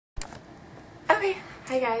Okay,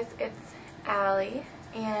 hi guys, it's Allie,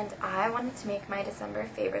 and I wanted to make my December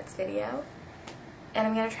favorites video, and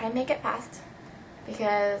I'm going to try and make it fast,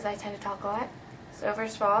 because I tend to talk a lot. So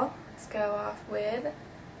first of all, let's go off with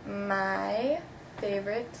my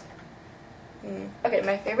favorite,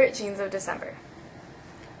 my favorite jeans of December.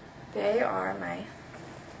 They are my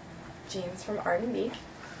jeans from R&B.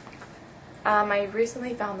 I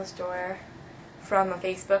recently found the store from a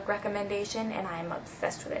Facebook recommendation, and I'm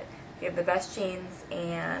obsessed with it. They have the best jeans,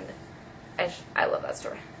 and I love that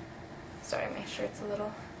store. Sorry, my shirt's a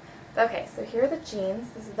little... Okay, so here are the jeans.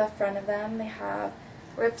 This is the front of them. They have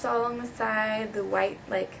rips all along the side, the white,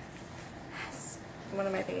 what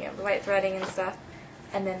am I thinking of? The white threading and stuff.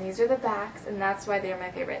 And then these are the backs, and that's why they're my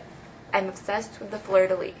favorite. I'm obsessed with the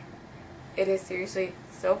fleur-de-lis. It is seriously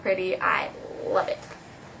so pretty. I love it.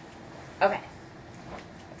 Okay.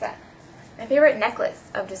 What's that? My favorite necklace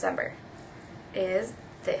of December is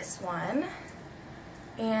this one,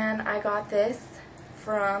 and I got this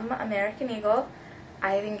from American Eagle.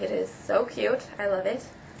 I think it is so cute. I love it.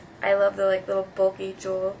 I love the little bulky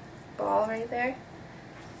jewel ball right there.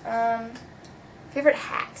 Favorite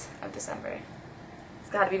hat of December.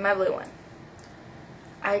 It's got to be my blue one.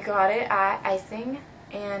 I got it at Icing,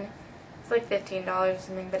 and it's like $15 or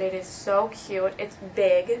something, but it is so cute. It's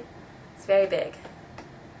big. It's very big.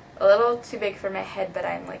 A little too big for my head, but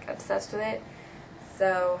I'm obsessed with it.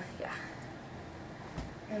 So, yeah.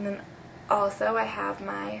 And then also I have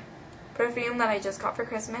my perfume that I just got for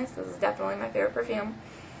Christmas. This is definitely my favorite perfume.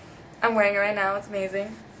 I'm wearing it right now. It's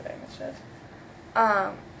amazing. Sorry, my shirt.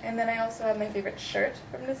 And then I also have my favorite shirt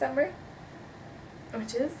from December,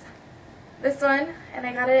 which is this one. And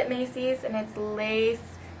I got it at Macy's, and it's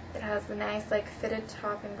lace. It has the nice fitted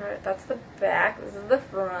top and part. That's the back. This is the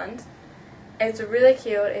front. It's really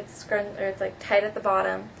cute. It's tight at the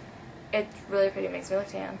bottom. It's really pretty. It makes me look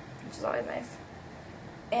tan, which is always nice.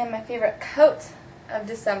 And my favorite coat of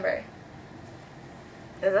December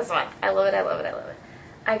is this one. I love it, I love it, I love it.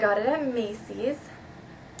 I got it at Macy's.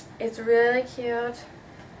 It's really cute.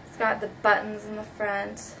 It's got the buttons in the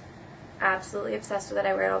front. Absolutely obsessed with it.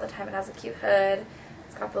 I wear it all the time. It has a cute hood.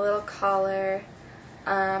 It's got the little collar.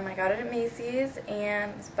 I got it at Macy's,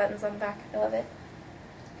 and there's buttons on the back. I love it.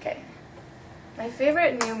 Okay. My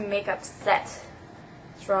favorite new makeup set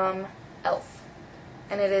is from Elf,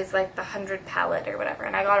 and it is the 100 palette or whatever,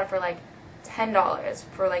 and I got it for $10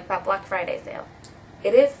 for that Black Friday sale.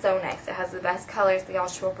 It is so nice. It has the best colors. They all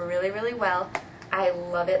show up really, really well. I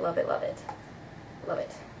love it, love it, love it. Love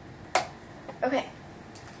it. Okay.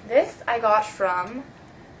 This I got from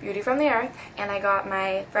Beauty from the Earth, and I got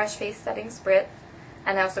my Fresh Face Setting Spritz,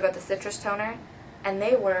 and I also got the Citrus Toner, and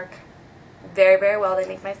they work very, very well. They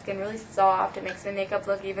make my skin really soft. It makes my makeup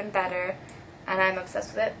look even better, and I'm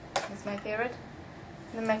obsessed with it. It's my favorite.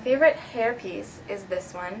 And then my favorite hairpiece is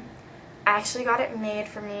this one. I actually got it made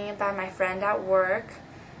for me by my friend at work,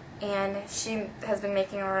 and she has been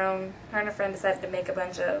making her own. Her and a friend decided to make a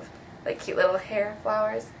bunch of cute little hair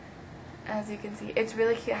flowers. As you can see, it's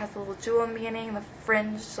really cute. It has a little jewel in the beginning, the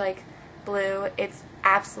fringe blue. It's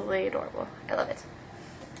absolutely adorable. I love it.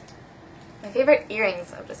 My favorite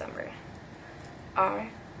earrings of December are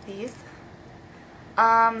these.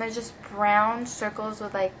 They're just brown circles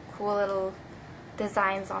with cool little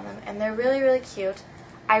designs on them, and they're really, really cute.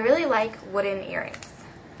 I really like wooden earrings.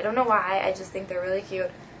 I don't know why, I just think they're really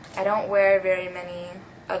cute. I don't wear very many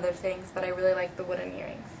other things, but I really like the wooden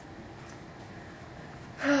earrings.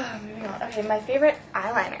 Moving on. Okay, my favorite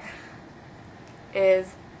eyeliner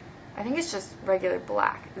is, I think it's just regular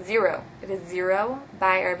black. Zero. It is Zero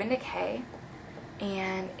by Urban Decay,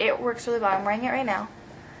 and it works really well. I'm wearing it right now,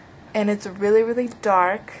 and it's really, really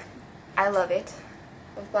dark. I love it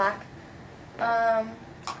with black.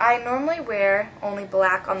 I normally wear only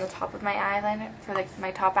black on the top of my eyeliner for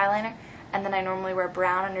my top eyeliner, and then I normally wear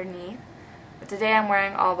brown underneath. But today I'm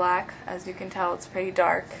wearing all black. As you can tell, it's pretty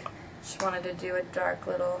dark. Just wanted to do a dark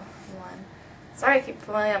little one. Sorry, I keep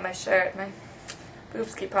pulling out my shirt. My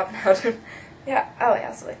boobs keep popping out. Yeah. Oh, I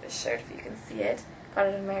also like this shirt if you can see it. Got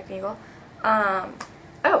it at American Eagle.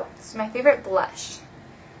 So my favorite blush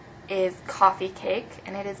is Coffee Cake,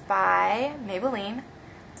 and it is by Maybelline.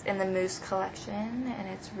 It's in the Mousse collection, and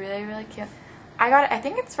it's really, really cute. I got it, I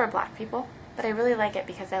think it's for black people, but I really like it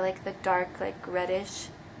because I like the dark, reddish.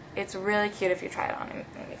 It's really cute if you try it on.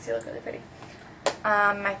 It makes you look really pretty.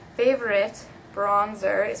 My favorite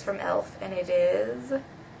bronzer is from Elf, and it is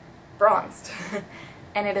bronzed.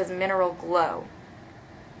 And it is Mineral Glow.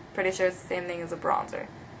 Pretty sure it's the same thing as a bronzer.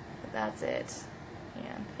 But that's it.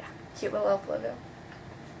 And yeah, cute little Elf logo.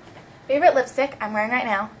 Favorite lipstick I'm wearing right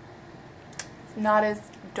now. It's not as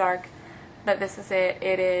dark, but this is it.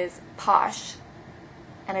 It is Posh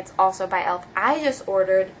and it's also by e.l.f. I just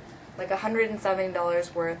ordered like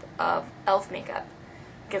 $170 worth of e.l.f. makeup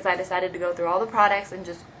because I decided to go through all the products and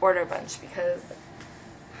just order a bunch because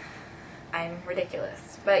I'm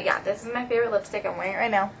ridiculous. But yeah, this is my favorite lipstick. I'm wearing it right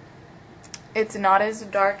now. It's not as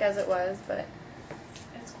dark as it was, but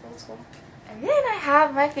it's cool, it's cool. And then I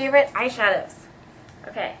have my favorite eyeshadows.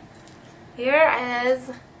 Okay, here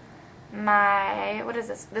is my, what is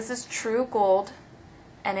this? This is True Gold,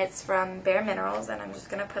 and it's from Bare Minerals, and I'm just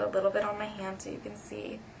going to put a little bit on my hand so you can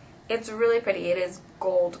see. It's really pretty. It is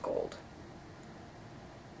gold gold.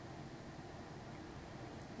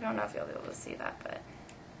 I don't know if you'll be able to see that, but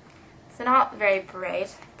it's not very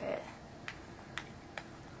bright, but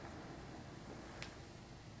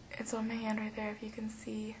it's on my hand right there if you can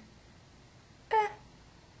see.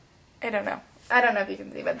 I don't know. I don't know if you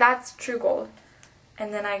can see, but that's True Gold.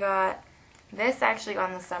 And then I got this actually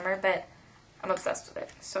on the summer, but I'm obsessed with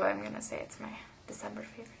it, so I'm going to say it's my December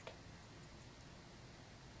favorite.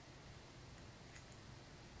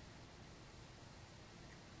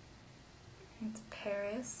 It's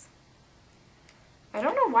Paris. I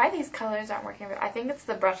don't know why these colors aren't working. I think it's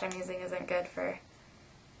the brush I'm using isn't good for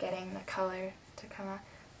getting the color to come out.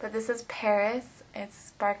 But this is Paris. It's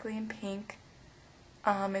sparkly and pink.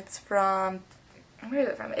 It's from, where is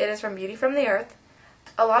it from? It is from Beauty from the Earth.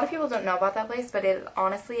 A lot of people don't know about that place, but it is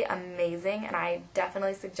honestly amazing, and I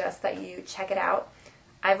definitely suggest that you check it out.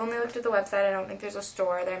 I've only looked at the website. I don't think there's a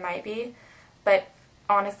store. There might be, but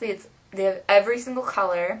honestly, they have every single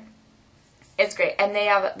color. It's great, and they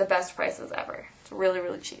have the best prices ever. It's really,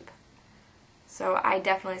 really cheap. So I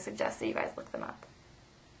definitely suggest that you guys look them up.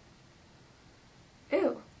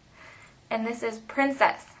 Ooh. And this is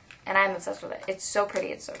Princess, and I'm obsessed with it. It's so pretty,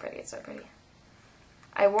 it's so pretty, it's so pretty.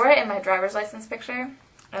 I wore it in my driver's license picture,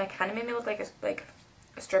 and it kind of made me look like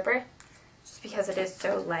a stripper, just because it is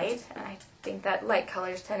so light, and I think that light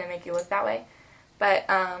colors tend to make you look that way. But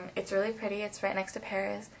it's really pretty. It's right next to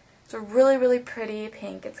Paris. It's a really, really pretty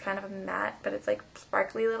pink. It's kind of a matte, but it's like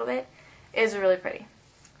sparkly a little bit. It is really pretty.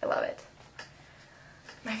 I love it.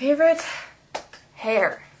 My favorite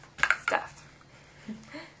hair stuff.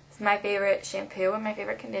 It's my favorite shampoo and my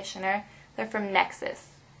favorite conditioner. They're from Nexus.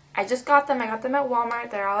 I just got them. I got them at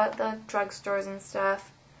Walmart. They're all at the drugstores and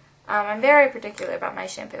stuff. I'm very particular about my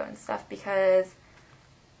shampoo and stuff because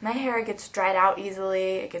my hair gets dried out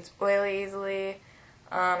easily. It gets oily easily.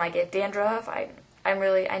 I get dandruff. I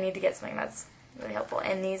need to get something that's really helpful.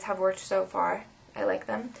 And these have worked so far. I like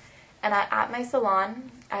them. And at my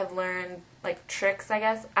salon, I've learned like tricks, I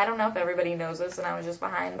guess. I don't know if everybody knows this, and I was just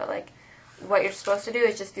behind, but like what you're supposed to do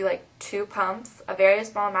is just do like 2 pumps, a very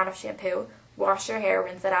small amount of shampoo. Wash your hair,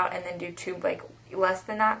 rinse it out, and then do 2, like, less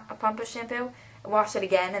than that, a pump of shampoo. Wash it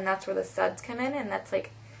again, and that's where the suds come in, and that's,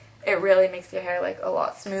 like, it really makes your hair, like, a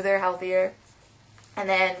lot smoother, healthier. And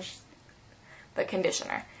then the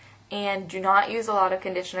conditioner. And do not use a lot of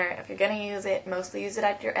conditioner. If you're going to use it, mostly use it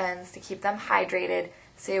at your ends to keep them hydrated.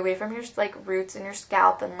 Stay away from your, like, roots and your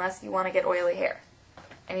scalp unless you want to get oily hair.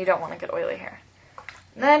 And you don't want to get oily hair.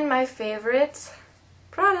 And then my favorite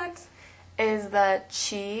product is the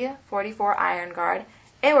Chi 44 Iron Guard.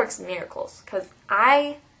 It works miracles because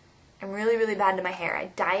I am really, really bad to my hair. I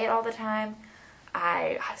dye it all the time.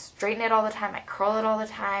 I straighten it all the time. I curl it all the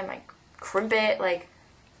time. I crimp it. Like,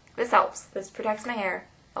 this helps. This protects my hair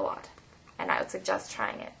a lot. And I would suggest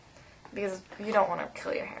trying it because you don't want to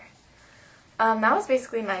kill your hair. That was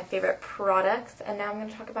basically my favorite products. And now I'm going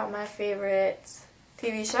to talk about my favorite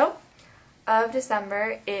TV show of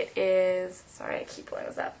December. It is, sorry, I keep pulling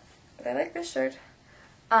this up. I like this shirt.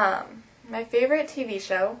 My favorite TV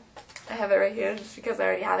show, I have it right here just because I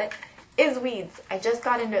already have it, is Weeds. I just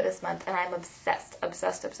got into it this month and I'm obsessed,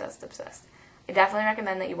 obsessed, obsessed, obsessed. I definitely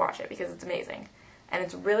recommend that you watch it because it's amazing. And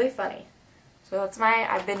it's really funny. So that's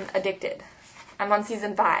I've been addicted. I'm on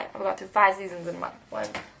season 5. I've got through 5 seasons in 1. I'm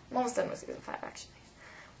almost done with season 5 actually,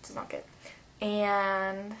 which is not good.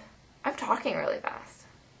 And I'm talking really fast.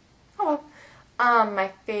 Oh well. My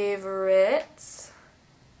favorite...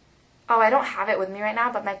 Oh, I don't have it with me right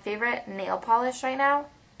now, but my favorite nail polish right now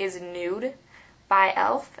is Nude by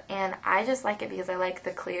e.l.f. And I just like it because I like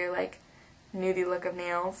the clear, like, nudie look of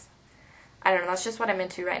nails. I don't know, that's just what I'm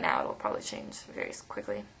into right now. It'll probably change very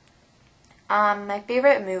quickly. My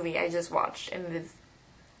favorite movie I just watched, and it is...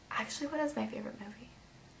 Actually, what is my favorite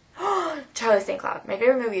movie? Charlie St. Cloud. My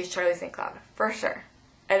favorite movie is Charlie St. Cloud, for sure.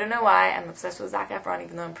 I don't know why. I'm obsessed with Zac Efron,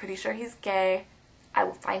 even though I'm pretty sure he's gay. I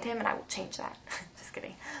will find him and I will change that. Just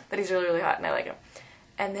kidding. But he's really, really hot and I like him.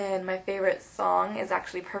 And then my favorite song is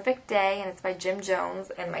actually Perfect Day, and it's by Jim Jones,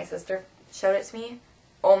 and my sister showed it to me.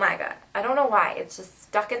 Oh my god. I don't know why. It's just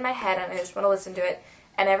stuck in my head and I just want to listen to it.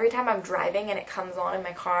 and every time I'm driving and it comes on in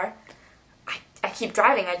my car, I keep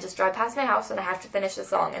driving. I just drive past my house and I have to finish the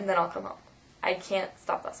song and then I'll come home. I can't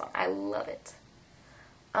stop that song. I love it.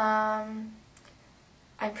 I'm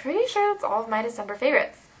pretty sure that's all of my December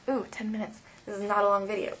favorites. Ooh, 10 minutes. This is not a long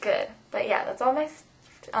video. Good. But yeah, that's all my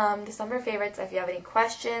December favorites. If you have any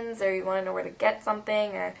questions or you want to know where to get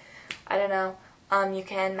something or I don't know, you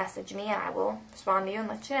can message me and I will respond to you and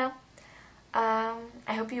let you know.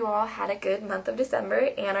 I hope you all had a good month of December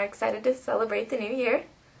and are excited to celebrate the new year.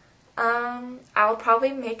 I'll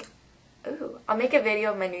probably make a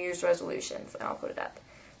video of my New Year's resolutions and I'll put it up.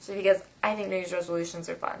 Just because I think New Year's resolutions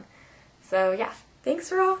are fun. So yeah, thank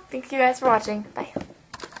you guys for watching. Bye.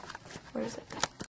 Where is it?